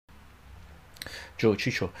Joe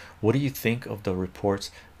Chicho, what do you think of the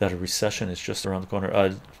reports that a recession is just around the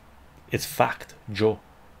corner? It's fact, Joe.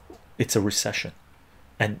 It's a recession,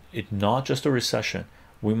 and it's not just a recession.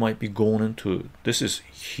 We might be going into, this is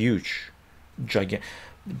huge, gigantic.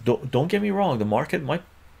 Don't get me wrong. The market might,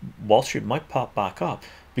 Wall Street might pop back up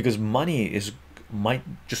because money is might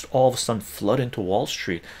just all of a sudden flood into Wall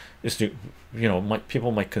Street. Is the, might,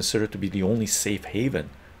 people might consider it to be the only safe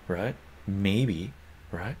haven, right? Maybe,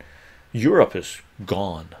 right? Europe is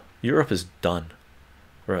gone. Europe is done,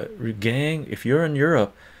 right? Gang, if you're in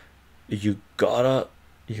Europe, you gotta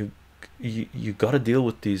you you gotta deal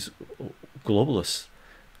with these globalists,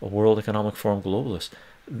 World Economic Forum globalists.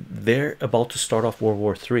 They're about to start off World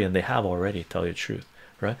War III, and they have already, tell you the truth,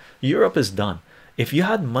 right? Europe is done. If you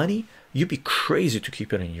had money, you'd be crazy to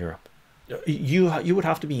keep it in Europe. You would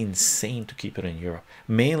have to be insane to keep it in Europe,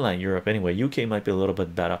 mainland Europe anyway. UK might be a little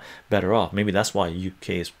bit better off. Maybe that's why UK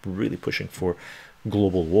is really pushing for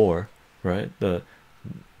global war, right? The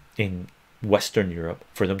in Western Europe,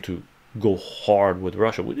 for them to go hard with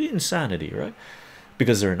Russia with insanity, right?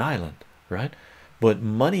 Because they're an island, right? But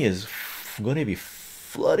money is going to be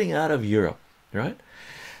flooding out of Europe, right?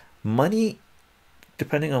 Money,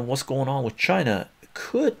 depending on what's going on with China,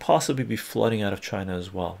 could possibly be flooding out of China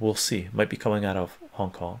as well. We'll see. Might be coming out of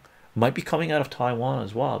Hong Kong, might be coming out of Taiwan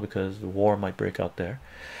as well, because the war might break out there.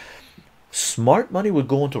 Smart money would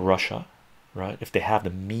go into Russia, right? If they have the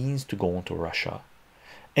means to go into Russia,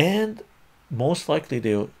 and most likely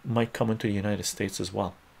they might come into the United States as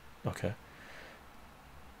well. Okay,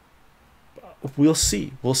 we'll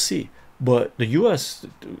see. But the US,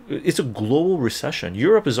 it's a global recession.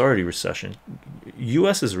 Europe is already recession,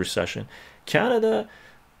 US is recession, Canada,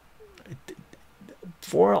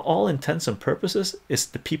 for all intents and purposes, it's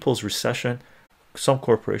the people's recession. Some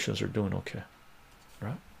corporations are doing okay,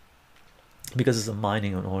 right? Because it's a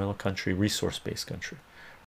mining and oil country, resource-based country,